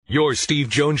Your Steve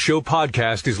Jones Show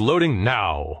podcast is loading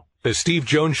now. The Steve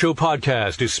Jones Show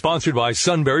podcast is sponsored by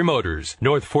Sunbury Motors,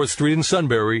 North 4th Street in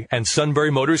Sunbury, and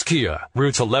Sunbury Motors Kia,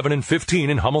 routes 11 and 15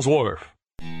 in Hummel's Wharf.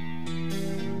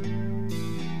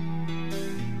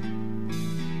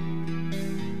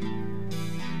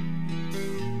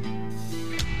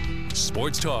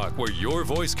 Sports talk where your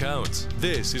voice counts.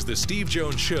 This is the Steve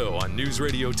Jones Show on News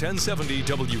Radio 1070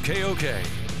 WKOK.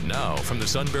 Now, from the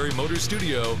Sunbury Motors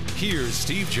Studio, here's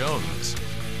Steve Jones.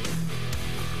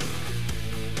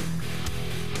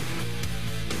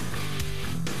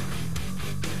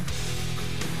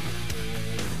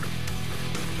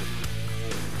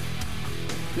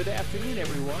 Good afternoon,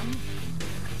 everyone.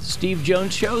 Steve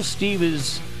Jones Show. Steve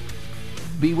is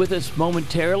be with us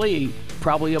momentarily,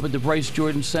 probably up at the Bryce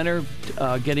Jordan Center,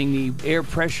 getting the air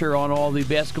pressure on all the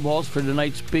basketballs for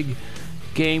tonight's big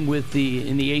game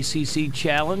in the ACC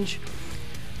Challenge.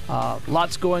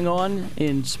 Lots going on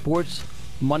in sports.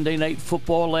 Monday Night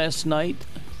Football last night.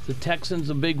 The Texans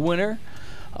a big winner.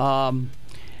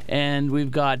 And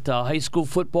we've got high school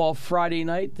football Friday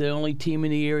night. The only team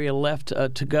in the area left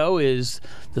to go is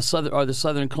the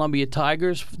Southern Columbia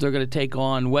Tigers. They're going to take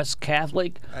on West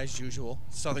Catholic. As usual,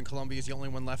 Southern Columbia is the only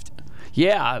one left.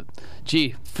 Yeah.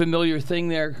 Gee, familiar thing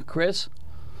there, Chris?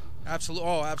 Absolutely.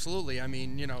 Oh, absolutely. I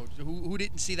mean, you know, who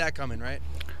didn't see that coming, right?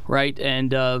 Right,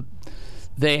 and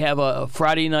they have a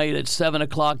Friday night at 7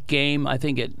 o'clock game, I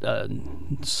think at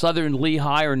Southern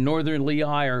Lehigh or Northern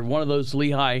Lehigh or one of those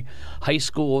Lehigh high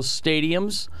school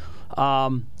stadiums.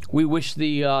 We wish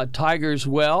the Tigers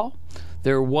well.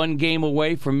 They're one game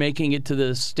away from making it to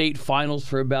the state finals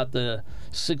for about the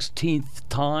 16th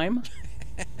time.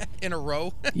 In a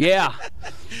row? Yeah.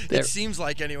 It seems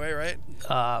like anyway, right?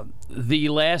 The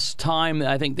last time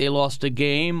I think they lost a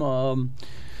game,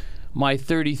 my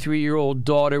 33-year-old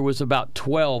daughter was about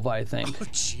 12, I think. Oh,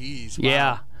 jeez. Wow.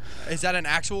 Yeah. Is that an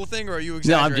actual thing, or are you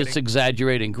exaggerating? No, I'm just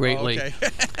exaggerating greatly.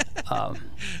 Oh, okay.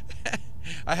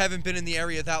 I haven't been in the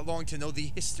area that long to know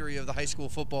the history of the high school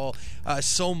football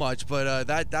so much, but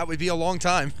that would be a long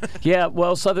time. Yeah,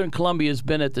 well, Southern Columbia has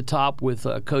been at the top with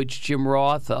Coach Jim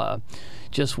Roth.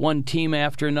 Just one team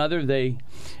after another. They,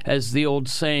 as the old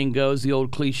saying goes, the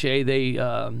old cliche, they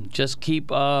just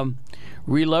keep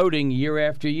reloading year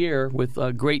after year with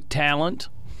great talent,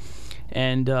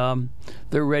 and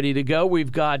they're ready to go.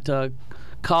 We've got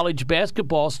college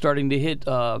basketball starting to hit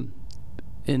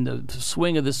in the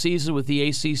swing of the season with the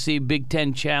ACC Big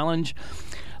Ten Challenge.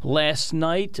 Last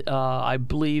night, I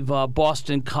believe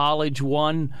Boston College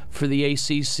won for the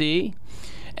ACC,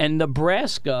 and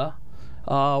Nebraska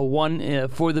won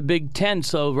for the Big Ten.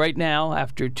 So right now,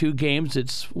 after two games,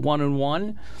 it's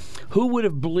 1-1. Who would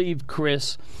have believed,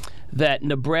 Chris, that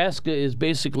Nebraska is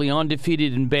basically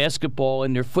undefeated in basketball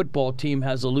and their football team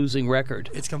has a losing record?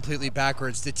 It's completely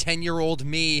backwards. The 10-year-old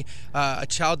me, a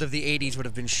child of the 80s, would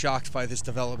have been shocked by this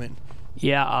development.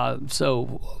 Yeah,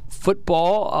 so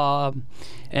football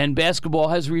and basketball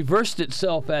has reversed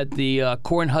itself at the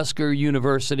Cornhusker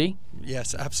University.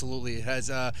 Yes, absolutely. It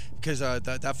has, because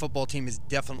that football team has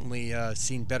definitely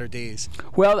seen better days.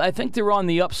 Well, I think they're on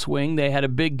the upswing. They had a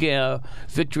big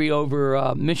victory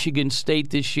over Michigan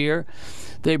State this year.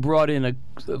 They brought in a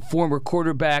former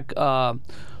quarterback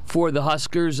for the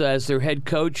Huskers as their head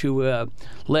coach, who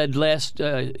led last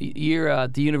year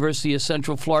at the University of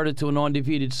Central Florida to an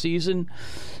undefeated season.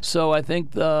 So I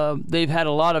think they've had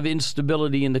a lot of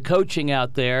instability in the coaching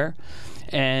out there.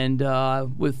 And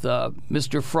with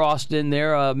Mr. Frost in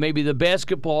there, maybe the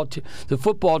the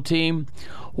football team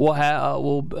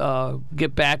will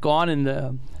get back on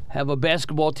and have a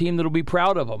basketball team that'll be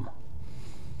proud of them.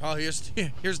 Oh, here's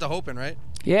the hoping, right?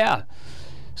 Yeah.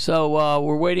 So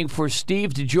we're waiting for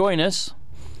Steve to join us,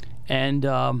 and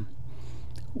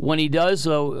when he does,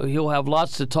 he'll have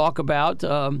lots to talk about.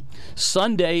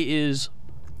 Sunday is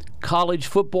College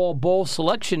Football Bowl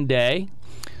Selection Day.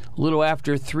 A little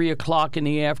after 3 o'clock in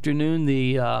the afternoon,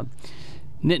 the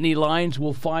Nittany Lions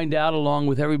will find out, along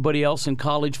with everybody else in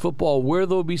college football, where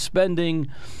they'll be spending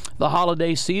the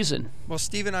holiday season. Well,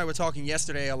 Steve and I were talking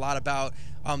yesterday a lot about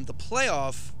the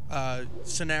playoff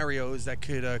scenarios that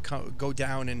could go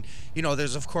down, and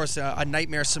there's of course a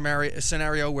nightmare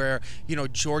scenario where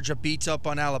Georgia beats up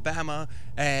on Alabama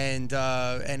and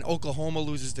Oklahoma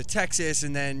loses to Texas,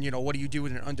 and then what do you do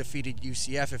with an undefeated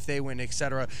UCF if they win,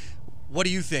 etc. What do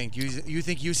you think? You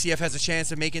think UCF has a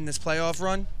chance of making this playoff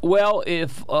run? Well,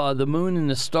 if the moon and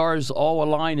the stars all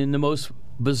align in the most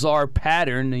bizarre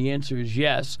pattern, the answer is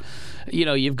yes.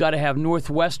 You've got to have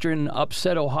Northwestern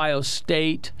upset Ohio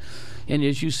State, and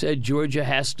as you said, Georgia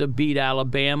has to beat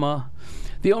Alabama.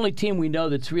 The only team we know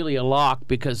that's really a lock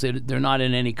because they're not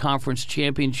in any conference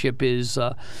championship is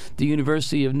the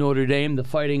University of Notre Dame, the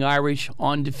Fighting Irish,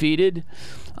 undefeated.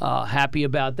 Happy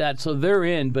about that. So they're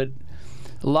in, but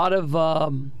a lot of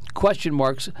question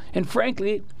marks. And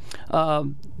frankly,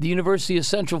 the University of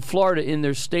Central Florida in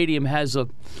their stadium has a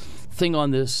thing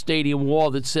on the stadium wall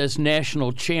that says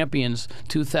National Champions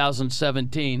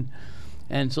 2017.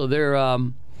 And so they're,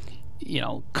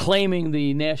 claiming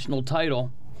the national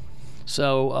title.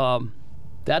 So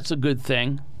that's a good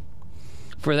thing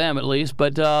for them at least.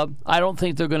 But I don't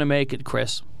think they're going to make it,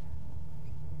 Chris.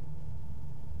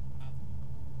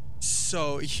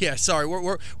 So yeah, sorry,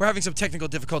 we're having some technical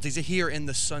difficulties here in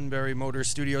the Sunbury Motors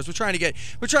studios. We're trying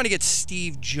to get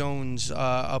Steve Jones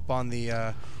up on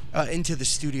the into the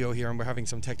studio here, and we're having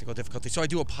some technical difficulties. So I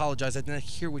do apologize. I didn't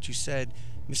hear what you said,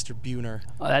 Mr. Buhner.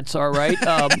 That's all right.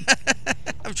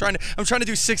 I'm trying to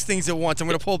do 6 things at once. I'm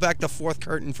going to pull back the 4th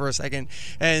curtain for a second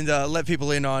and let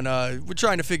people in on. We're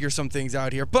trying to figure some things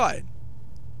out here, but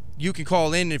you can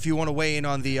call in if you want to weigh in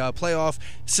on the playoff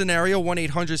scenario.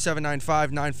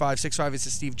 1-800-795-9565. It's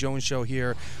the Steve Jones Show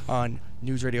here on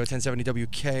News Radio 1070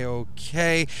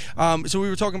 WKOK. So we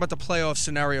were talking about the playoff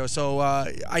scenario. So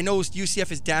I know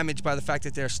UCF is damaged by the fact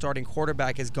that their starting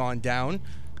quarterback has gone down.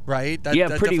 Right?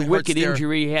 That pretty wicked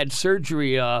injury. He had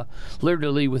surgery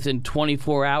literally within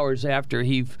 24 hours after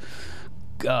he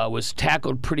was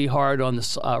tackled pretty hard on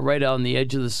the right on the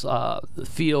edge of the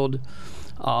field.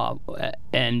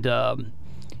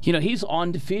 He's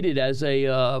undefeated as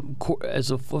a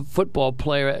football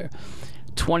player,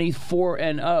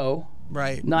 24-0.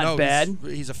 Right. Not bad.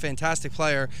 He's a fantastic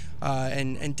player,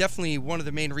 and definitely one of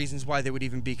the main reasons why they would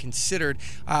even be considered.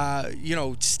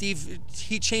 Steve,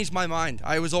 he changed my mind.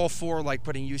 I was all for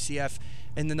putting UCF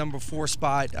in the number 4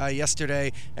 spot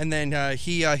yesterday, and then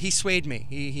he swayed me.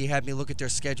 He had me look at their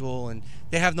schedule, and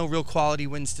they have no real quality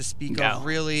wins to speak of,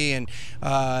 really. And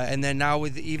then now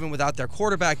even without their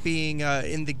quarterback being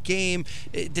in the game,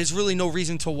 there's really no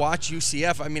reason to watch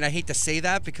UCF. I mean, I hate to say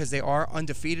that because they are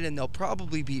undefeated, and they'll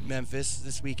probably beat Memphis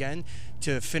this weekend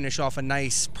to finish off a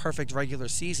nice, perfect regular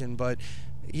season. But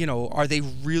are they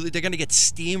really? They're going to get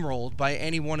steamrolled by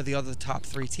any one of the other top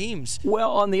 3 teams.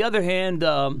 Well, on the other hand,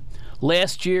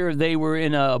 last year they were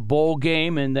in a bowl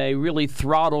game and they really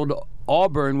throttled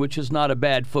Auburn, which is not a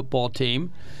bad football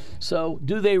team. So,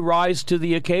 do they rise to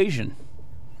the occasion?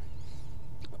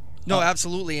 No,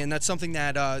 absolutely, and that's something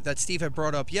that Steve had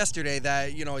brought up yesterday.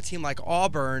 That a team like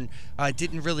Auburn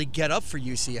didn't really get up for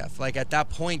UCF. At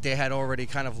that point, they had already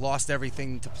kind of lost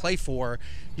everything to play for.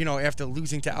 After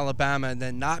losing to Alabama and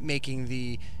then not making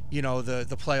the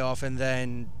the playoff, and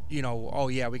then we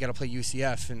got to play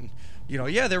UCF, and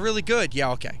they're really good.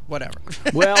 Yeah, okay, whatever.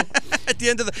 Well, at the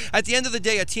end of the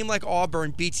day, a team like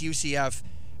Auburn beats UCF,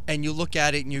 and you look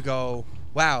at it and you go,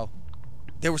 wow.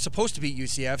 They were supposed to beat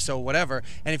UCF, so whatever.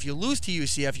 And if you lose to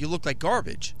UCF, you look like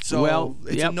garbage. So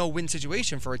it's a no-win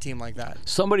situation for a team like that.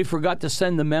 Somebody forgot to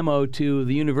send the memo to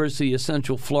the University of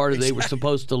Central Florida they were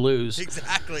supposed to lose.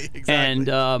 Exactly.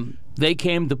 And they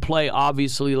came to play,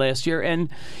 obviously, last year. And,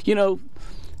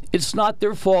 it's not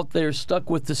their fault. They're stuck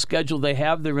with the schedule they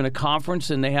have. They're in a conference,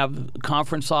 and they have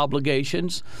conference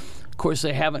obligations. Of course,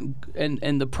 they haven't.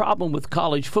 And the problem with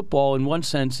college football, in one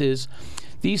sense, is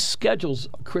these schedules,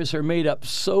 Chris, are made up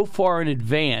so far in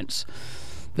advance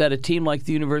that a team like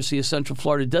the University of Central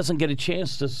Florida doesn't get a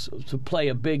chance to play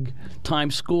a big-time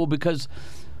school because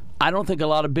I don't think a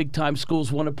lot of big-time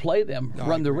schools want to play them,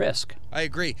 run the risk. I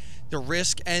agree. The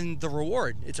risk and the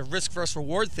reward. It's a risk versus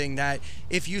reward thing that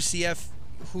if UCF,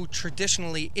 who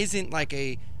traditionally isn't like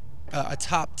a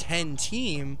top 10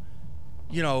 team,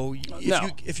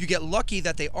 if you get lucky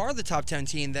that they are the top 10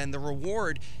 team, then the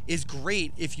reward is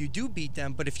great if you do beat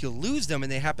them. But if you lose them and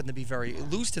they happen to be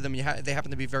they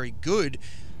happen to be very good,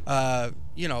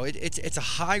 it's a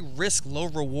high risk, low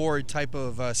reward type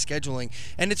of scheduling,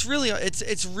 and it's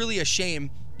really a shame.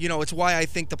 It's why I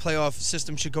think the playoff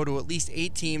system should go to at least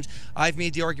 8 teams. I've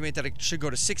made the argument that it should go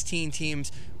to 16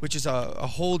 teams, which is a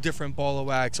whole different ball of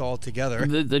wax altogether.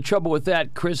 The trouble with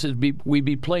that, Chris, is we'd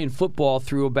be playing football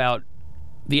through about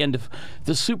the end of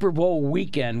the Super Bowl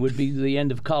weekend would be the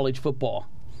end of college football.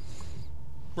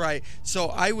 Right. So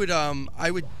I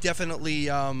would definitely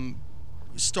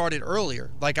start it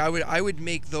earlier. I would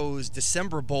make those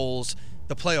December bowls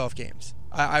the playoff games.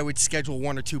 I would schedule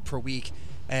 1 or 2 per week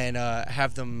and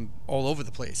have them all over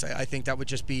the place. I think that would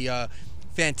just be a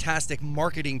fantastic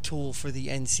marketing tool for the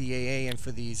NCAA and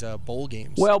for these bowl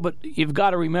games. Well, but you've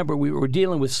got to remember we were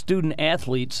dealing with student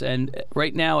athletes, and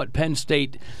right now at Penn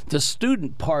State, the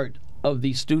student part of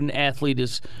the student athlete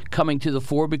is coming to the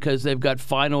fore because they've got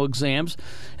final exams,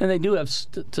 and they do have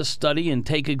to study and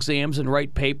take exams and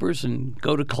write papers and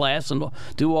go to class and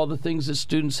do all the things that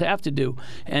students have to do.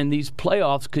 And these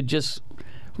playoffs could just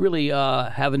really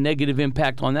have a negative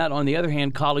impact on that. On the other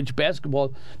hand, college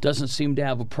basketball doesn't seem to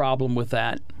have a problem with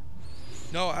that.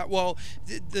 No, well,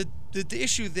 the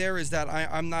issue there is that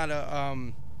I'm not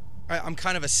a I'm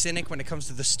kind of a cynic when it comes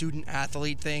to the student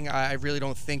athlete thing. I really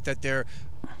don't think that they're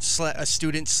a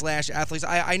student/athletes.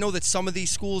 I know that some of these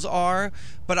schools are,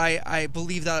 but I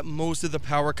believe that most of the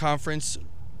power conference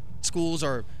schools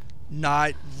are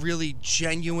not really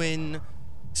genuine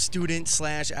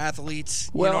student/athletes.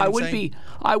 Well, I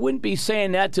wouldn't be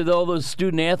saying that to all those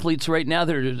student athletes right now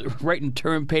that are writing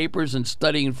term papers and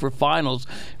studying for finals,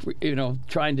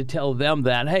 trying to tell them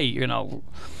that, hey, no,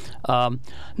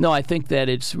 I think that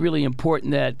it's really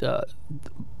important that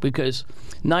because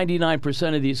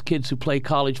 99% of these kids who play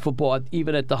college football,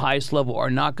 even at the highest level, are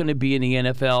not going to be in the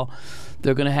NFL.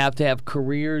 They're going to have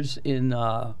careers in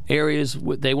areas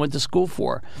they went to school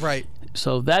for. Right.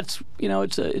 So that's,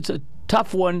 it's a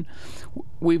tough one.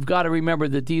 We've got to remember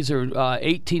that these are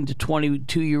 18 to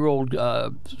 22-year-old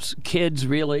kids,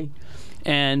 really,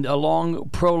 and a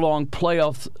prolonged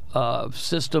playoff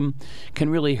system can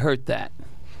really hurt that.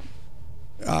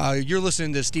 You're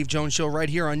listening to the Steve Jones Show right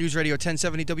here on News Radio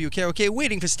 1070 WKOK.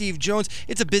 Waiting for Steve Jones.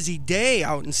 It's a busy day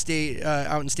out in State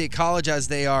College as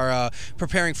they are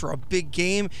preparing for a big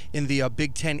game in the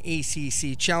Big Ten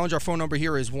ACC Challenge. Our phone number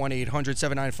here is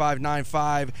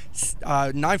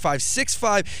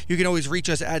 1-800-795-9565. You can always reach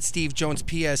us at Steve Jones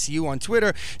PSU on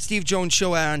Twitter, Steve Jones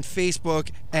Show on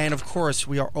Facebook, and of course,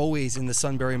 we are always in the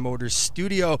Sunbury Motors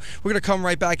studio. We're going to come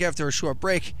right back after a short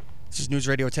break. This is News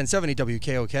Radio 1070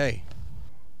 WKOK.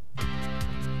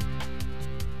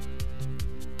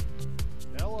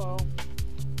 Hello.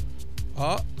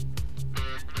 Hello.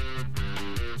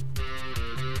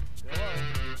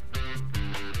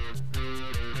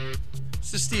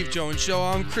 It's the Steve Jones Show.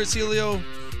 I'm Chris Elio,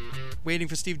 waiting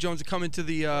for Steve Jones to come into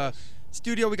the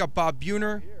studio. We got Bob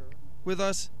Buhner with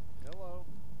us. Hello.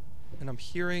 And I'm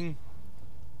hearing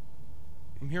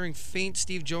faint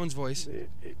Steve Jones voice.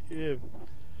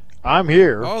 I'm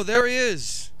here. Oh, there he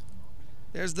is.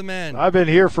 There's the man. I've been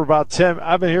here for about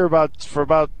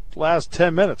last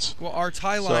 10 minutes. Well, our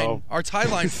tie line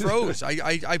froze.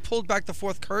 I pulled back the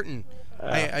fourth curtain.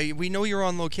 We know you're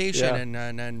on location,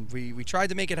 and we tried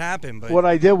to make it happen. But what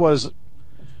I did was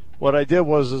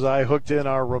I hooked in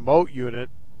our remote unit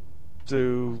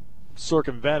to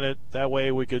circumvent it. That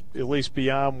way we could at least be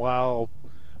on while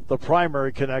the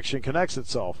primary connection connects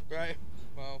itself. Right.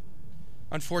 Well,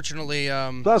 unfortunately,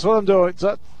 that's what I'm doing.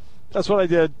 That's what I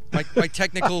did. My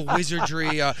technical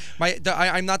wizardry.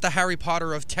 I'm not the Harry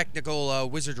Potter of technical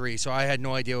wizardry, so I had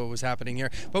no idea what was happening here.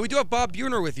 But we do have Bob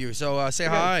Buhner with you, so say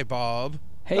hi, Bob.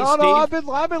 Hey, no, Steve.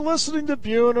 No, I've been listening to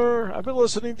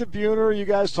Buhner. You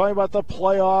guys talking about the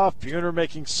playoff. Buhner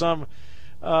making some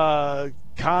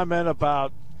comment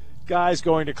about guys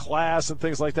going to class and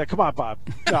things like that. Come on, Bob.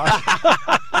 No.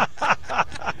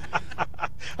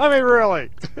 I mean, really.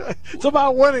 It's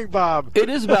about winning, Bob. It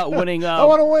is about winning. I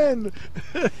want to win.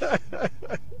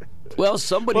 Well,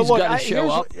 somebody's got to show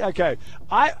up. Okay.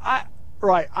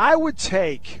 I would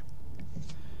take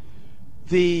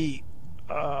the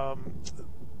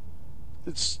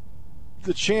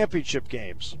championship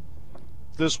games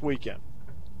this weekend,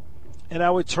 and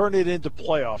I would turn it into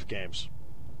playoff games.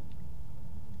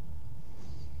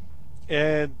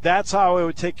 And that's how I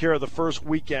would take care of the first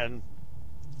weekend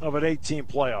of an 8-team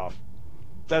playoff.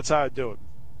 That's how I'd do it.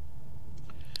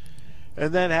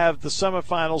 And then have the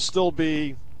semifinals still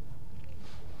be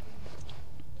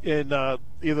in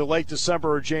either late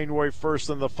December or January 1st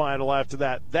and the final after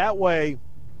that. That way,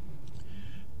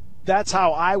 that's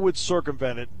how I would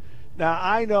circumvent it. Now,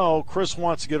 I know Chris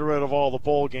wants to get rid of all the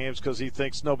bowl games because he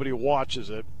thinks nobody watches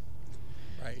it.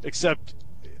 Right. Except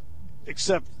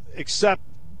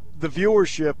the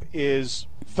viewership is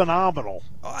phenomenal.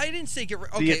 Oh, I didn't say get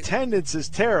rid. Okay. The attendance is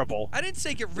terrible. I didn't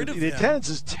say get rid of them. The attendance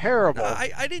is terrible.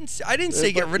 I didn't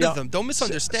say get rid of them. Don't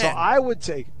misunderstand. So I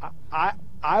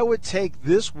would take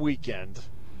this weekend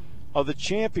of the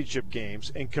championship games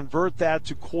and convert that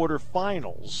to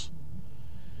quarterfinals,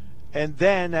 and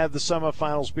then have the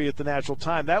semifinals be at the natural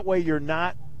time. That way, you're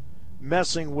not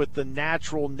messing with the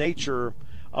natural nature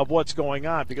of what's going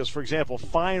on. Because, for example,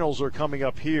 finals are coming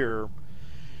up here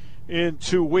in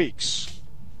 2 weeks.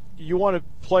 You want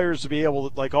players to be able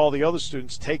to, like all the other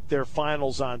students, take their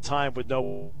finals on time with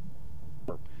no.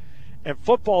 And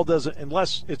football doesn't,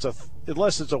 unless it's a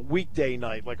weekday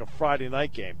night, like a Friday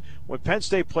night game. When Penn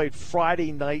State played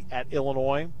Friday night at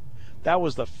Illinois, That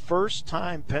was the first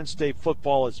time Penn State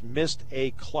football has missed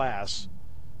a class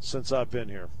since I've been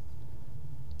here.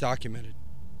 Documented.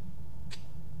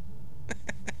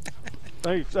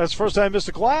 Hey, that's the first time I missed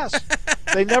a class.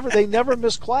 They never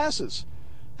miss classes.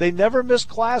 They never miss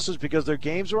classes because their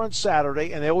games are on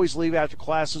Saturday, and they always leave after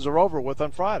classes are over with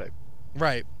on Friday.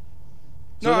 Right.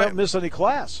 So they don't miss any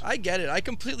class. I get it. I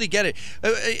completely get it.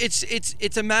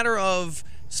 It's a matter of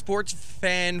sports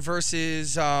fan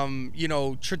versus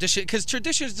tradition, because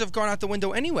traditions have gone out the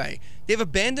window anyway. They've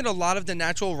abandoned a lot of the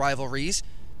natural rivalries.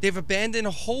 They've abandoned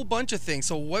a whole bunch of things.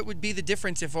 So what would be the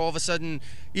difference if all of a sudden,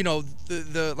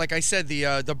 the like I said,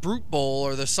 the Brute Bowl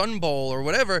or the Sun Bowl or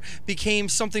whatever became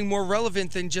something more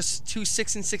relevant than just 2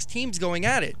 6-6 teams going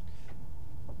at it?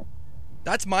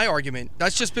 That's my argument.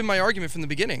 That's just been my argument from the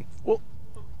beginning. Well,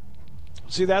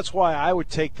 see, that's why I would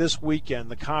take this weekend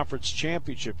the conference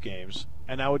championship games,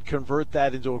 and I would convert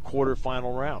that into a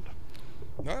quarterfinal round.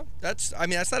 Well, that's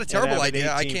not a terrible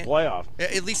idea. I can't playoff.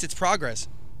 At least it's progress.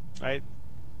 Right.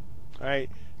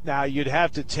 Now, you'd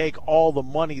have to take all the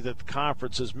money that the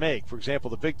conferences make. For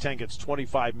example, the Big Ten gets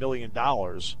 $25 million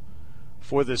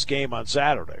for this game on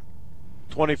Saturday.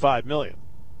 $25 million.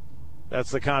 That's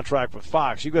the contract with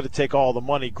Fox. You've got to take all the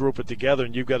money, group it together,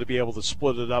 and you've got to be able to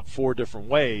split it up 4 different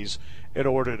ways in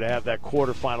order to have that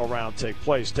quarterfinal round take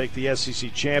place. Take the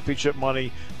SEC championship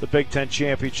money, the Big Ten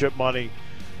championship money,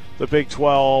 the Big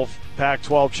 12,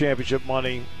 Pac-12 championship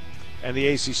money, and the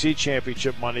ACC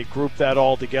championship money, group that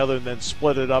all together and then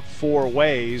split it up 4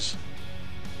 ways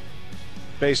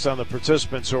based on the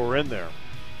participants who are in there,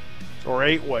 or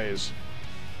 8 ways.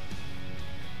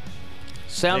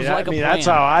 Sounds like a plan. That's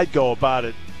how I'd go about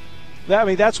it.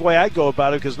 That's the way I'd go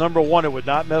about it, because number one, it would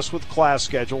not mess with class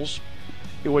schedules.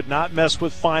 It would not mess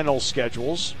with final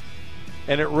schedules.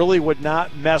 And it really would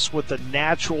not mess with the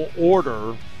natural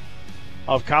order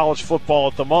of college football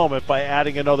at the moment by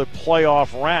adding another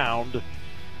playoff round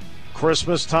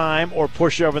Christmas time or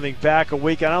push everything back a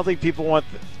week. I don't think people want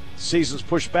the seasons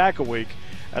pushed back a week.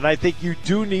 And I think you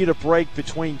do need a break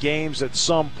between games at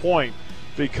some point,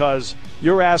 because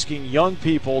you're asking young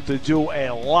people to do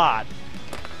a lot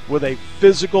with a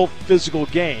physical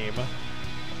game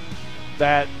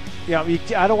that,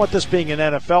 I don't want this being an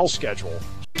NFL schedule.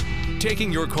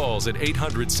 Taking your calls at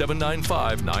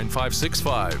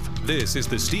 800-795-9565. This is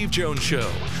The Steve Jones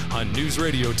Show on News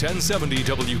Radio 1070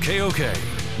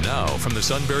 WKOK. Now, from the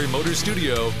Sunbury Motors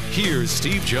Studio, here's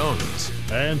Steve Jones.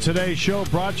 And today's show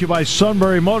brought to you by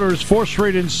Sunbury Motors, 4th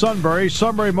Street in Sunbury.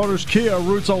 Sunbury Motors Kia,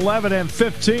 routes 11 and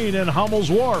 15 in Hummel's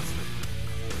Wharf.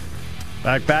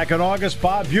 Back in August,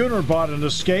 Bob Buhner bought an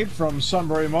Escape from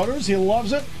Sunbury Motors. He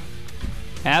loves it.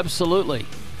 Absolutely.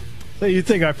 So you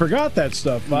think I forgot that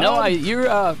stuff, Bob? No,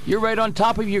 you're right on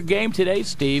top of your game today,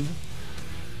 Steve.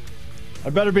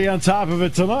 I better be on top of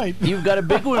it tonight. You've got a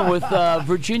big one with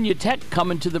Virginia Tech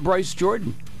coming to the Bryce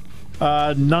Jordan.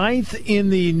 9th in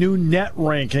the new net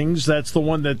rankings. That's the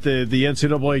one that the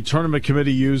NCAA tournament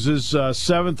committee uses.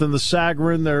 7th in the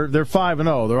Sagarin. They're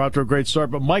 5-0. They're off to a great start.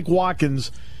 But Mike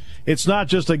Watkins, it's not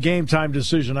just a game time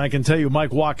decision. I can tell you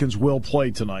Mike Watkins will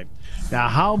play tonight. Now,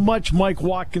 how much Mike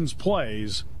Watkins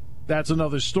plays, that's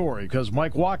another story, because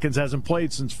Mike Watkins hasn't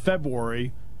played since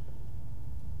February.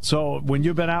 So when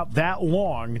you've been out that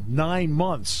long, 9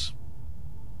 months,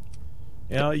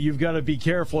 you've got to be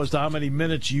careful as to how many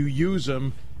minutes you use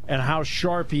him and how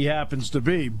sharp he happens to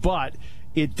be. But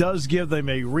it does give them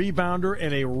a rebounder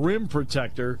and a rim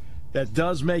protector that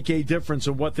does make a difference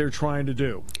in what they're trying to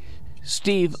do.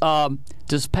 Steve,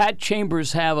 does Pat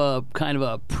Chambers have a kind of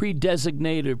a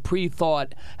pre-designated,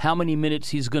 pre-thought how many minutes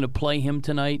he's going to play him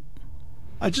tonight?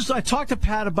 I talked to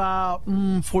Pat about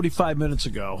 45 minutes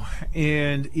ago,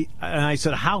 and I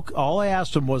said, all I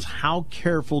asked him was, how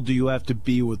careful do you have to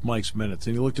be with Mike's minutes?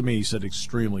 And he looked at me and he said,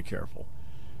 extremely careful.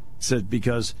 He said,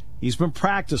 because he's been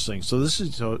practicing. So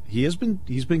he's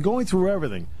been going through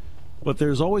everything. But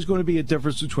there's always going to be a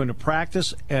difference between a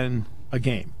practice and a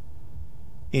game.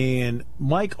 And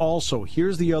Mike also,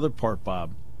 here's the other part,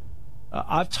 Bob.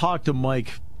 I've talked to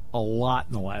Mike a lot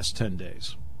in the last 10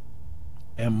 days.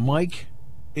 And Mike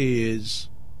is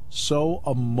so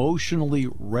emotionally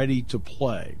ready to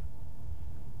play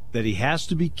that he has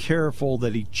to be careful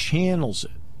that he channels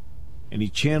it. And he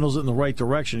channels it in the right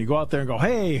direction. You go out there and go,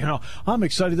 hey, I'm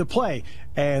excited to play.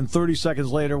 And 30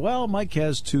 seconds later, well, Mike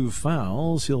has 2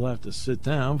 fouls. He'll have to sit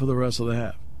down for the rest of the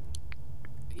half.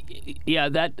 Yeah,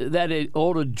 that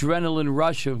old adrenaline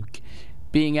rush of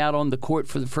being out on the court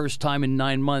for the first time in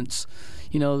 9 months.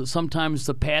 sometimes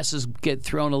the passes get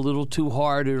thrown a little too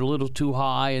hard or a little too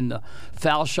high, and the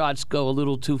foul shots go a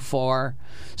little too far.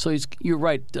 So you're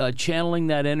right. Channeling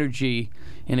that energy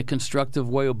in a constructive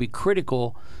way will be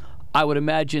critical, I would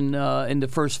imagine, in the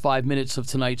first 5 minutes of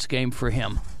tonight's game for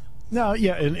him. No,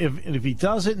 yeah, and if he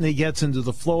does it and he gets into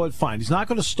the flow, it's fine. He's not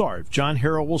going to start. John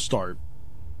Harrell will start.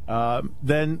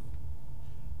 Then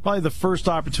probably the first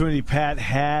opportunity Pat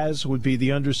has would be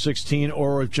the under 16,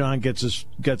 or if John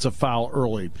gets a foul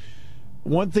early.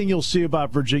 One thing you'll see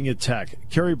about Virginia Tech,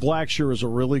 Kerry Blackshear is a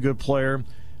really good player,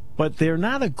 but they're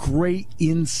not a great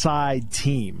inside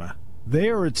team. They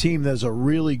are a team that's a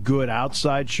really good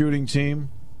outside shooting team.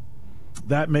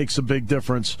 That makes a big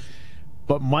difference.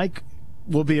 But Mike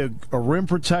will be a rim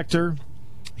protector.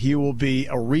 He will be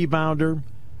a rebounder.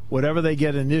 Whatever they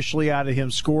get initially out of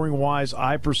him scoring-wise,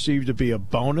 I perceive to be a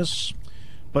bonus.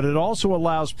 But it also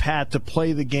allows Pat to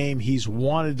play the game he's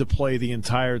wanted to play the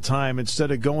entire time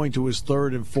instead of going to his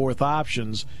third and fourth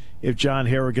options if John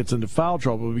Harrell gets into foul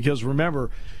trouble. Because remember,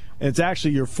 it's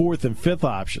actually your fourth and fifth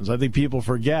options. I think people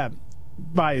forget,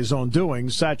 by his own doing,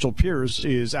 Satchel Pierce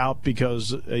is out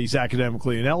because he's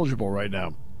academically ineligible right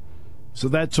now. So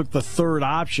that took the third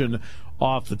option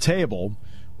off the table,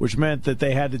 which meant that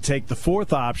they had to take the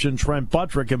fourth option, Trent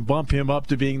Buttrick, and bump him up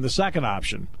to being the second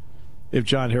option if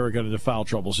John Harrell got into foul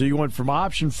trouble. So you went from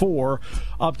option 4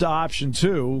 up to option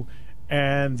 2,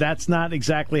 and that's not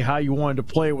exactly how you wanted to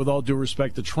play it, with all due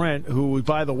respect to Trent, who,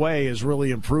 by the way, has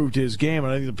really improved his game.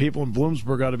 And I think the people in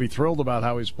Bloomsburg ought to be thrilled about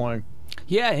how he's playing.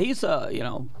 Yeah, he's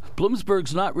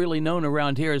Bloomsburg's not really known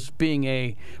around here as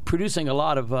being producing a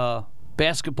lot of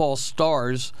basketball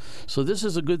stars, so this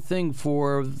is a good thing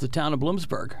for the town of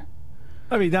Bloomsburg.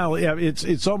 I mean, now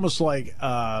it's almost like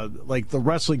the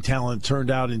wrestling talent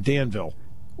turned out in Danville.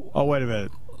 Oh, wait a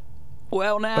minute.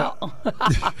 Well, now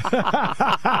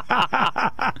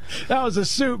that was a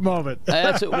suit moment.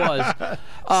 Yes, it was.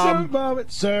 Suit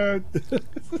moment, sir.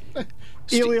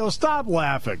 Elio, stop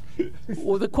laughing.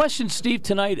 Well, the question, Steve,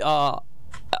 tonight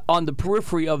on the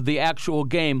periphery of the actual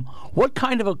game, what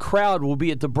kind of a crowd will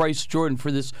be at the Bryce Jordan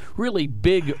for this really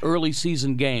big early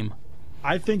season game?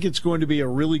 I think it's going to be a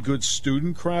really good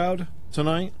student crowd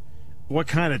tonight. What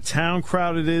kind of town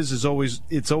crowd it is always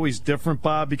different,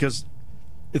 Bob, because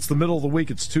it's the middle of the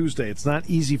week. It's Tuesday. It's not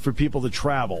easy for people to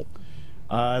travel.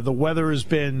 The weather has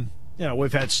been,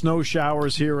 we've had snow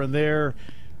showers here and there,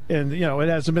 and, it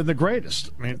hasn't been the greatest.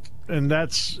 I mean,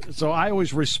 so I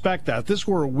always respect that. If this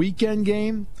were a weekend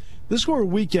game,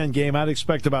 I'd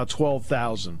expect about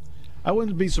 12,000. I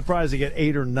wouldn't be surprised to get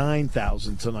 8,000 or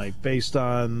 9,000 tonight based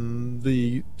on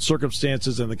the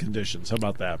circumstances and the conditions. How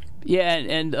about that? Yeah,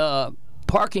 and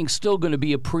parking's still going to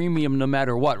be a premium no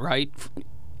matter what, right?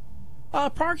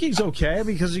 Parking's okay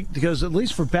because at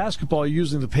least for basketball, you're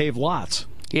using the paved lots.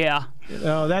 Yeah.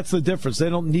 That's the difference. They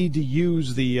don't need to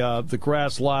use the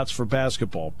grass lots for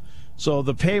basketball. So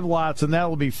the paved lots, and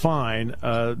that'll be fine.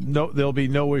 There'll be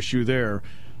no issue there.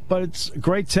 But it's a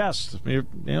great test.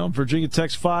 Virginia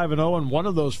Tech's 5-0, and one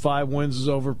of those 5 wins is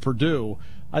over Purdue.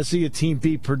 I see a team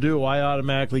beat Purdue, I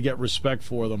automatically get respect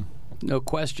for them. No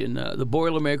question. The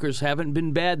Boilermakers haven't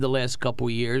been bad the last couple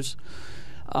of years.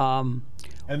 And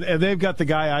they've got the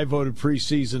guy I voted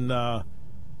preseason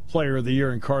player of the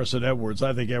year in Carson Edwards.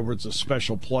 I think Edwards is a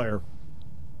special player.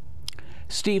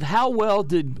 Steve, how well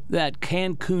did that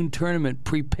Cancun tournament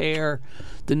prepare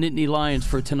the Nittany Lions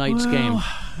for tonight's game?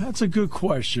 That's a good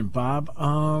question, Bob.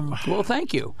 Well,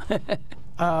 thank you.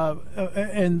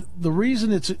 And the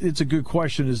reason it's a good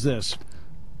question is this.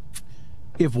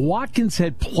 If Watkins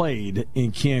had played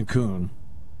in Cancun,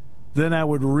 then I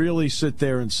would really sit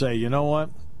there and say, you know what?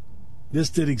 This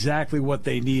did exactly what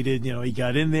they needed. He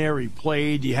got in there, he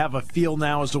played. You have a feel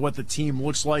now as to what the team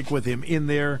looks like with him in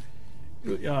there.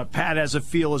 Pat has a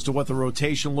feel as to what the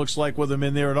rotation looks like with him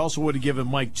in there. It also would have given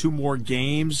Mike 2 more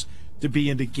games to be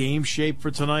into game shape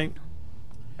for tonight.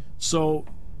 So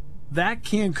that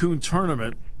Cancun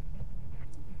tournament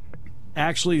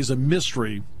actually is a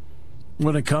mystery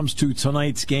when it comes to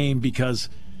tonight's game because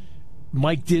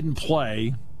Mike didn't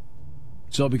play.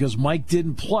 So because Mike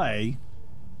didn't play,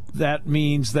 that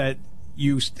means that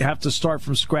you have to start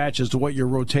from scratch as to what your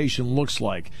rotation looks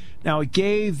like. Now, it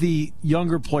gave the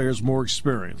younger players more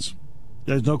experience.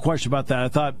 There's no question about that. I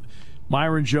thought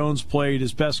Myron Jones played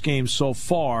his best game so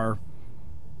far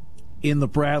in the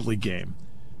Bradley game.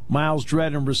 Miles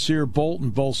Dredd and Rasir Bolton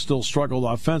both still struggled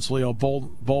offensively.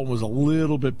 Bolton was a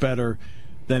little bit better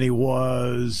than he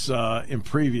was in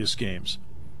previous games.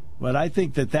 But I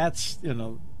think that's,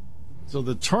 so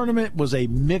the tournament was a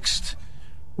mixed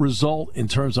result in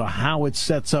terms of how it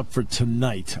sets up for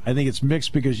tonight. I think it's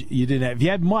mixed because you didn't have. If you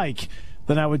had Mike,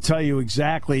 then I would tell you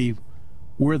exactly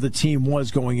where the team was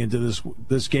going into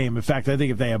this game. In fact, I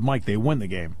think if they have Mike, they win the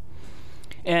game.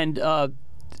 And the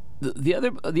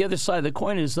other side of the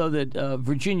coin is, though, that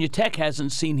Virginia Tech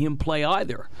hasn't seen him play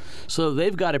either. So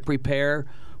they've got to prepare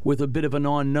with a bit of an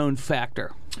unknown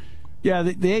factor. Yeah,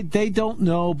 they don't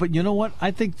know. But you know what?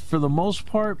 I think for the most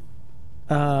part,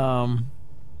 Bob,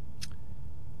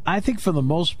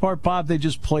 they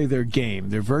just play their game.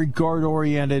 They're very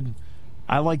guard-oriented.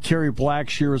 I like Kerry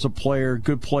Blackshear as a player,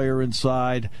 good player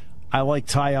inside. I like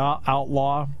Ty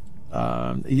Outlaw.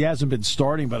 He hasn't been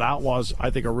starting, but Outlaw's, I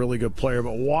think, a really good player.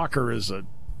 But Walker is a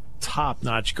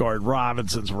top-notch guard.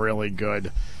 Robinson's really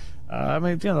good.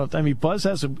 Buzz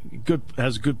has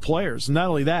good players. And not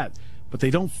only that, but they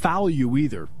don't foul you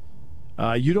either.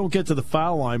 You don't get to the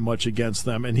foul line much against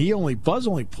them. And Buzz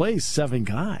only plays 7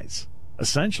 guys,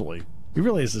 essentially. He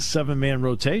really has a 7-man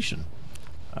rotation.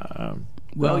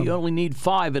 You only need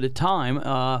 5 at a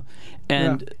time.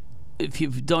 If you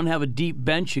don't have a deep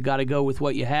bench, you got to go with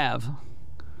what you have.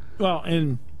 Well,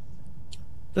 and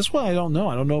that's why I don't know.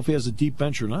 I don't know if he has a deep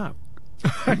bench or not.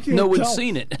 No one's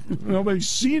seen it. Nobody's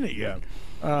seen it yet.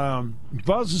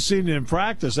 Buzz has seen it in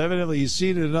practice. Evidently, he's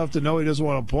seen it enough to know he doesn't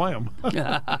want to play him.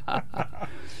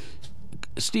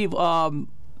 Steve,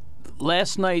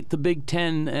 last night the Big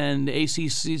Ten and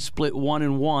ACC split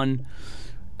 1-1.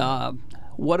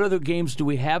 What other games do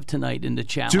we have tonight in the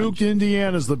challenge? Duke,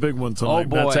 Indiana's the big one tonight. Oh,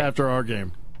 boy. That's after our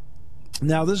game.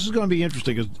 Now, this is going to be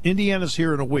interesting because Indiana's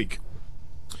here in a week.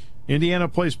 Indiana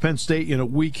plays Penn State in a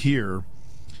week here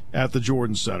at the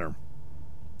Jordan Center.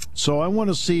 So I want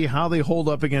to see how they hold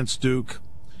up against Duke.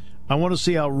 I want to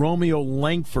see how Romeo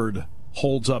Langford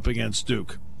holds up against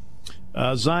Duke.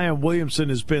 Zion Williamson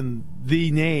has been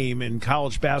the name in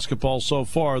college basketball so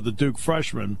far, the Duke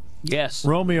freshman. Yes.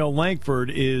 Romeo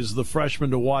Langford is the freshman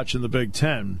to watch in the Big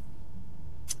Ten.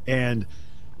 And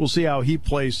we'll see how he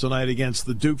plays tonight against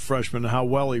the Duke freshman and how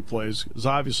well he plays, because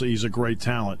obviously he's a great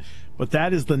talent. But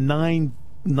that is the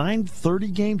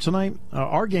 9:30 game tonight.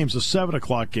 Our game's a 7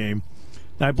 o'clock game.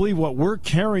 And I believe we're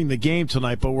carrying the game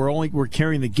tonight, but we're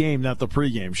carrying the game, not the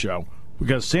pregame show,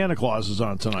 because Santa Claus is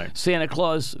on tonight. Santa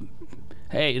Claus.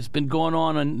 Hey, it's been going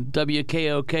on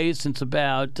WKOK since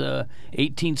about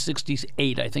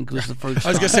 1868, I think was the first time. I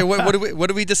was going to say, what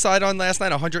did we decide on last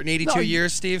night? 182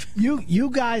 years, Steve? You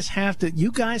guys have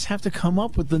to come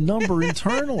up with the number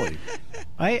internally.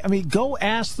 I mean, go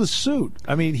ask the suit.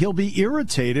 I mean, he'll be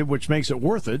irritated, which makes it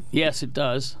worth it. Yes, it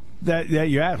does. That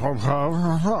you ask,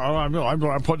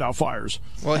 I'm putting out fires.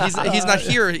 Well, he's not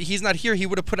here. He's not here. He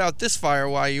would have put out this fire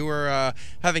while you were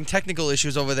having technical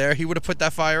issues over there. He would have put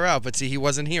that fire out. But see, he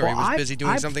wasn't here. Well, he was busy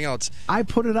doing something else. I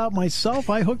put it out myself.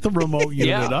 I hooked the remote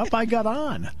unit up. I got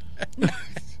on.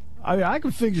 I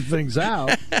can figure things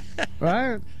out,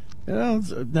 right?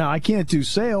 Now I can't do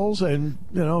sales, and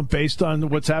based on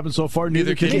what's happened so far,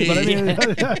 neither can he. But I mean,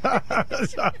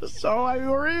 so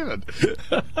we're even.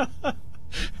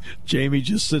 Jamie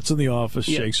just sits in the office,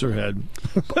 shakes her head.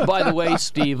 By the way,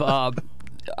 Steve, I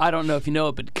don't know if you know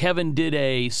it, but Kevin did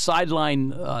a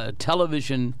sideline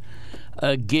television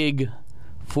gig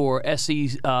for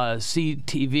SEC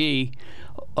TV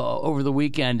over the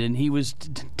weekend, and he was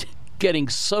getting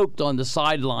soaked on the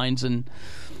sidelines, and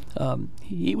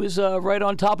he was right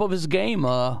on top of his game,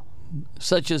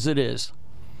 such as it is.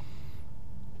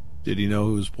 Did he know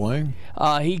who was playing?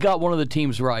 He got one of the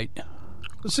teams right.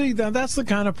 See, that's the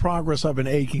kind of progress I've been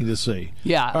aching to see.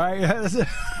 Yeah. All right. That's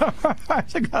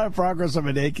the kind of progress I've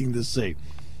been aching to see.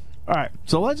 All right.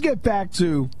 So let's get back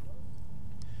to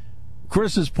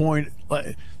Chris's point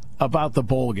about the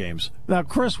bowl games. Now,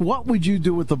 Chris, what would you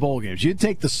do with the bowl games? You'd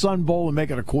take the Sun Bowl and make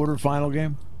it a quarterfinal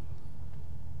game?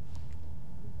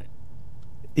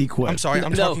 He quit. I'm sorry.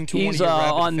 I'm talking to one of your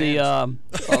on fans.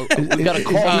 We've got a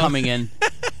call coming in.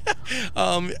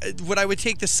 Would I would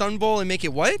take the Sun Bowl and make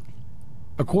it what?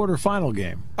 A quarterfinal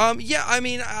game. Yeah, I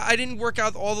mean, I didn't work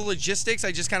out all the logistics.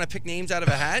 I just kind of picked names out of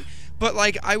a hat. But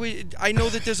like, I know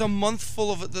that there's a month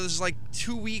full of, there's like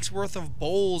 2 weeks worth of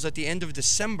bowls at the end of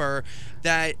December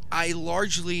that I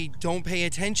largely don't pay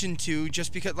attention to,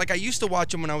 just because, like, I used to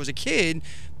watch them when I was a kid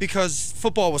because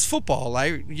football was football.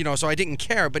 So I didn't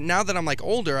care. But now that I'm like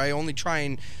older, I only try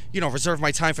and reserve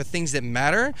my time for things that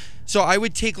matter. So I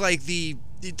would take like the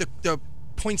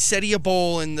Poinsettia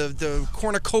Bowl and the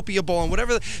Cornucopia Bowl and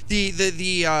whatever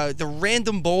the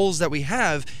random bowls that we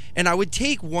have, and I would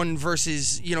take one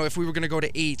versus if we were going to go to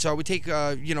 8, so I would take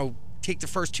take the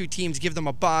first 2 teams, give them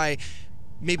a bye,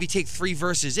 maybe take 3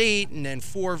 versus 8, and then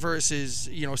 4 versus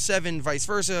 7, vice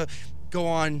versa, go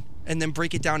on and then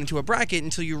break it down into a bracket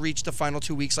until you reach the final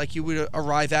 2 weeks like you would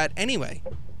arrive at anyway.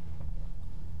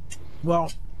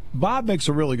 Well, Bob makes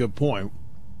a really good point.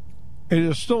 It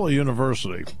is still a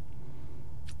university,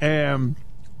 and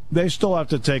they still have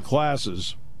to take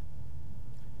classes.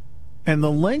 And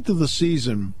the length of the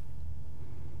season,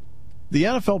 the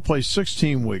NFL plays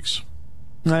 16 weeks.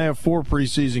 They have 4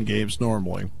 preseason games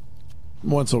normally.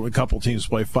 Once a couple teams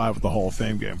play 5 with the Hall of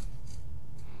Fame game.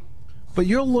 But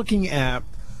you're looking at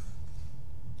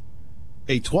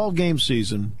a 12-game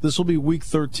season. This will be week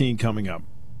 13 coming up.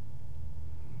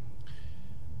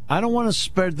 I don't want to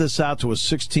spread this out to a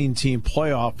 16-team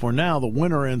playoff where now the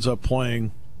winner ends up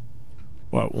playing,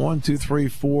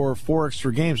 4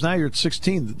 extra games. Now you're at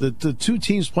 16. The 2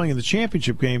 teams playing in the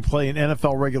championship game play an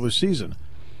NFL regular season.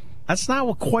 That's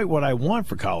not quite what I want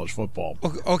for college football.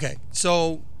 Okay,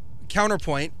 so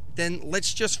counterpoint. Then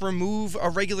let's just remove a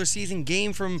regular season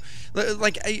game from,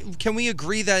 can we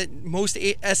agree that most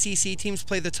SEC teams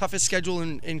play the toughest schedule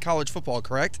in college football,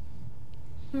 correct?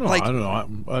 No, I don't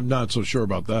know. I'm not so sure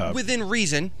about that. Within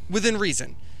reason.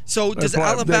 So does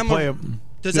Alabama...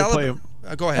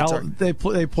 Go ahead, sorry. They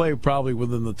play probably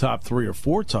within the top 3 or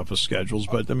 4 toughest schedules,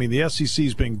 but, I mean, the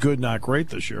SEC's been good, not great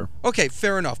this year. Okay,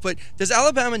 fair enough. But does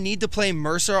Alabama need to play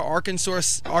Mercer,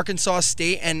 Arkansas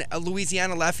State, and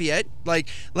Louisiana Lafayette?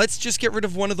 Let's just get rid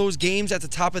of one of those games at the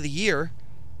top of the year,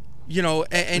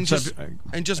 and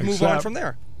just move on from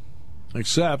there.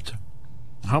 Except,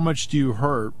 how much do you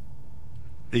hurt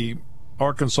the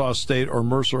Arkansas State or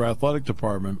Mercer athletic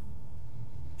department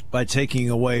by taking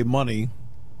away money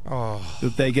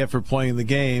that they get for playing the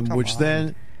game, which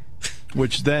then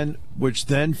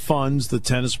funds the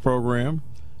tennis program,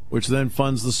 which then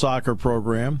funds the soccer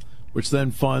program, which then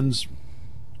funds,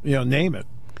 name it.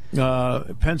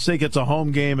 Penn State gets a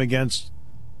home game against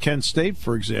Kent State,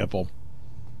 for example.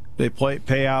 They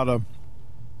pay out a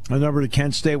number to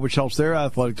Kent State, which helps their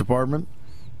athletic department.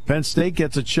 Penn State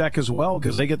gets a check as well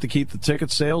because they get to keep the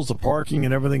ticket sales, the parking,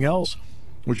 and everything else,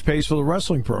 which pays for the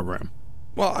wrestling program.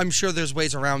 Well, I'm sure there's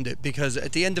ways around it because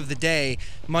at the end of the day,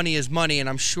 money is money, and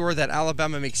I'm sure that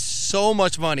Alabama makes so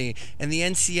much money and the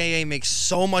NCAA makes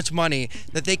so much money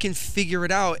that they can figure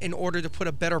it out in order to put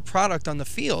a better product on the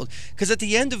field. Because at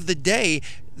the end of the day,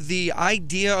 the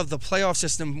idea of the playoff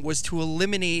system was to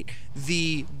eliminate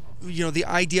the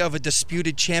idea of a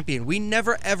disputed champion. We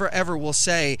never, ever, ever will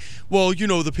say, well,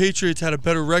 the Patriots had a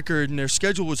better record and their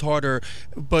schedule was harder,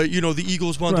 but, the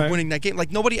Eagles wound up winning that game.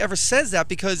 Nobody ever says that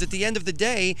because at the end of the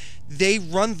day, they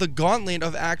run the gauntlet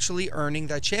of actually earning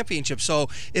that championship. So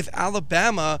if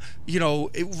Alabama,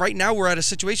 right now we're at a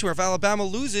situation where if Alabama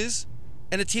loses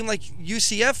and a team like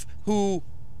UCF, who,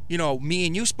 me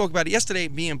and you spoke about it yesterday,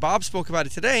 me and Bob spoke about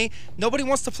it today, nobody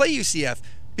wants to play UCF.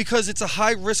 Because it's a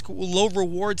high-risk,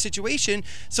 low-reward situation.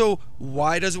 So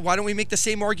why don't we make the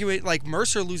same argument like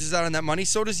Mercer loses out on that money,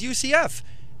 so does UCF.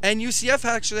 And UCF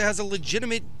actually has a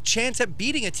legitimate chance at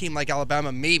beating a team like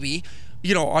Alabama, maybe,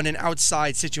 on an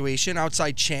outside situation,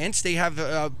 outside chance. They have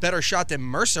a better shot than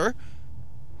Mercer.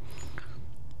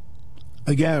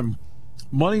 Again,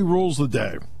 money rules the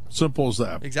day. Simple as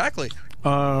that. Exactly.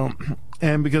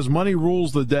 And because money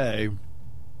rules the day...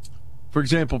 For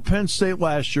example, Penn State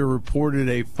last year reported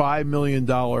a $5 million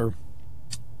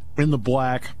in the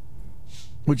black,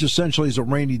 which essentially is a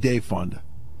rainy day fund,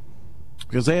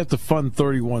 because they have to fund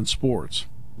 31 sports.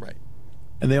 Right.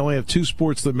 And they only have 2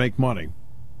 sports that make money,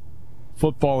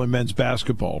 football and men's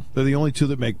basketball. They're the only 2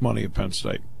 that make money at Penn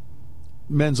State.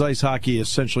 Men's ice hockey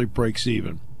essentially breaks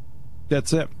even.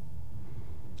 That's it.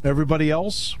 Everybody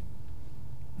else,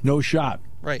 no shot.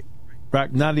 Right. In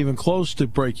fact, not even close to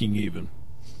breaking even.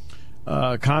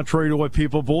 Contrary to what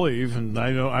people believe, and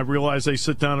I realize they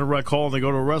sit down in Rec Hall and they go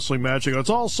to a wrestling match and go, it's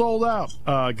all sold out,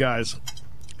 guys.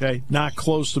 Okay, not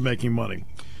close to making money.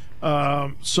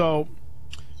 So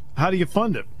how do you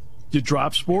fund it? You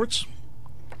drop sports?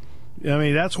 I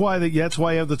mean, that's why you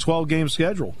have the 12-game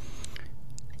schedule.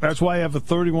 That's why you have a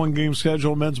 31-game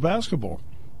schedule in men's basketball,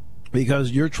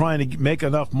 because you're trying to make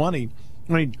enough money.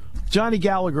 I mean, Johnny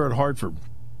Gallagher at Hartford,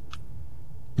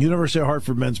 University of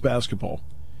Hartford men's basketball,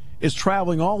 is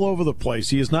traveling all over the place.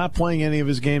 He is not playing any of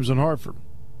his games in Hartford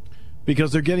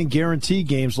because they're getting guaranteed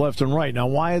games left and right. Now,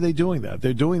 why are they doing that?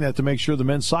 They're doing that to make sure the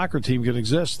men's soccer team can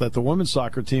exist, that the women's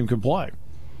soccer team can play.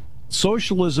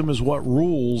 Socialism is what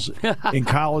rules in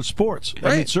college sports.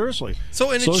 Right. I mean, seriously.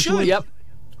 It should. Yep.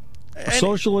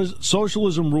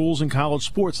 Socialism rules in college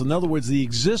sports. In other words, the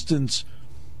existence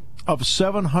of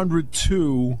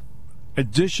 702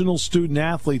 additional student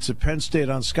athletes at Penn State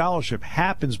on scholarship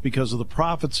happens because of the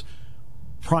profits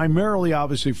primarily,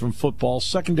 obviously, from football,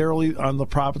 secondarily on the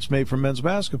profits made from men's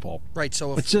basketball. Right.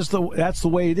 So it's just that's the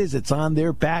way it is. It's on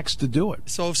their backs to do it.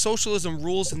 So if socialism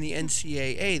rules in the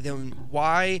NCAA, then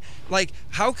why? Like,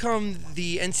 how come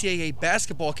the NCAA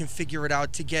basketball can figure it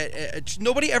out to get?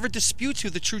 Nobody ever disputes who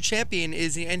the true champion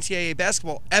is in NCAA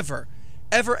basketball ever.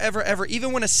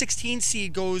 Even when a 16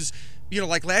 seed goes,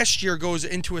 like last year, goes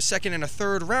into a second and a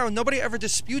third round, nobody ever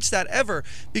disputes that ever,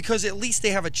 because at least they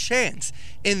have a chance.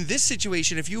 In this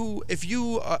situation, if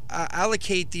you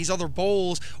allocate these other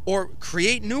bowls or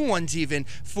create new ones even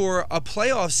for a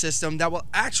playoff system that will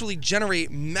actually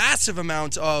generate massive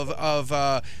amounts of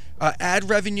ad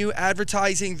revenue,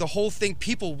 advertising, the whole thing,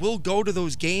 people will go to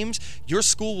those games. Your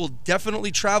school will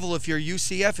definitely travel if you're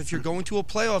UCF, if you're going to a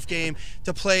playoff game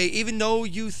to play, even though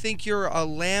you think you're a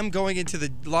lamb going into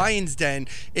the Lions' den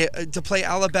to play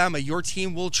Alabama, your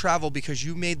team will travel because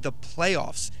you made the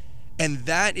playoffs. And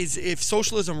that is, if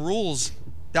socialism rules,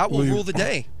 that will rule the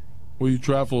day. Will you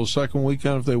travel a second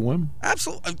weekend if they win?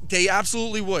 Absolutely, they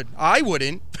absolutely would. I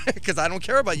wouldn't, because I don't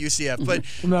care about UCF. But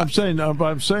no, I'm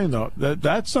saying though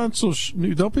that's not so.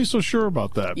 Don't be so sure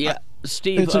about that. Yeah,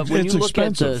 Steve. When you look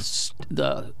at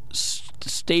the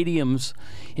stadiums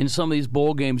in some of these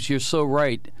bowl games, you're so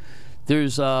right.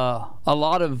 There's a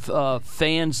lot of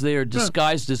fans there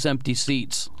disguised as empty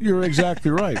seats. You're exactly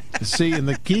right. See, and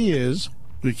the key is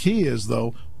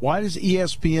though, why does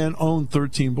ESPN own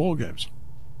 13 bowl games?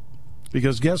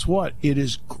 Because guess what? It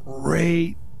is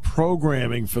great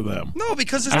programming for them. No,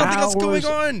 because there's nothing else going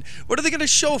on. What are they going to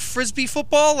show? Frisbee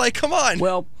football? Like, come on.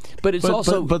 Well, but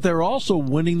but they're also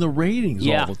winning the ratings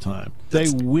all the time. They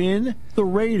win the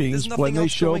ratings when they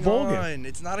show bowl games.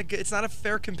 It's not a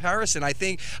fair comparison. I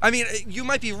mean, you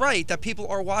might be right that people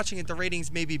are watching it. The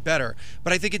ratings may be better,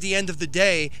 but I think at the end of the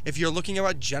day, if you're looking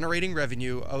about generating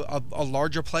revenue, a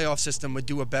larger playoff system would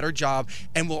do a better job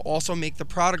and will also make the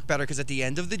product better. Because at the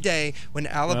end of the day, when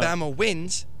Alabama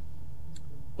wins.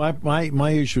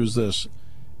 My issue is this.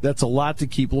 That's a lot to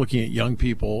keep looking at young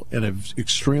people in an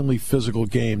extremely physical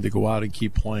game to go out and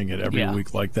keep playing it every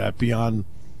week like that beyond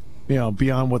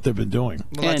what they've been doing.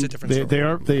 Well, that's a different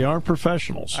story. They are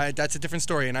professionals. That's a different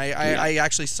story, and I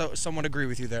actually somewhat agree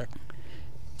with you there.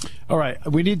 All right,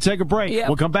 we need to take a break. Yep.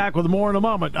 We'll come back with more in a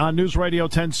moment on News Radio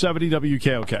 1070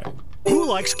 WKOK. Who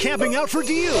likes camping out for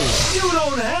deals? You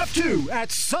don't have to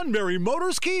at Sunbury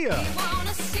Motors Kia.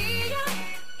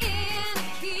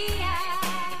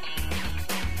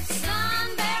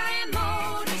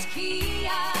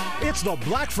 It's the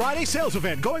Black Friday sales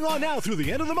event going on now through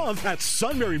the end of the month at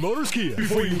Sunbury Motors Kia.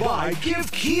 Before you buy, give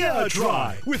Kia a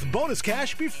try. With bonus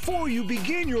cash before you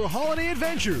begin your holiday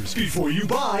adventures. Before you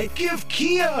buy, give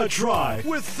Kia a try.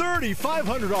 With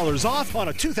 $3,500 off on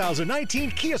a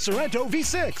 2019 Kia Sorento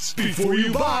V6. Before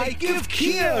you buy, give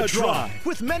Kia a try.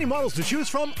 With many models to choose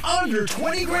from under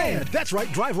 20 grand. That's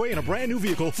right, drive away in a brand new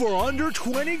vehicle for under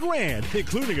 20 grand.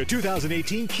 Including a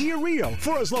 2018 Kia Rio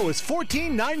for as low as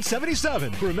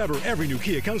 $14,977. Remember, every new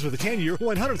Kia comes with a 10-year,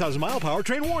 100,000-mile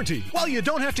powertrain warranty. While you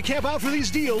don't have to camp out for these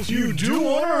deals, you do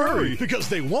want to hurry because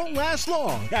they won't last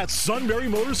long at Sunbury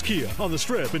Motors Kia on the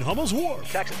Strip in Hummel's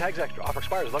Wharf. Tax and tags extra. Offer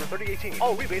expires 11/30/18.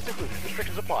 All rebates included.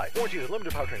 Restrictions apply. Warranty is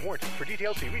limited powertrain warranty. For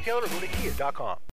details, see retailer or go to kia.com.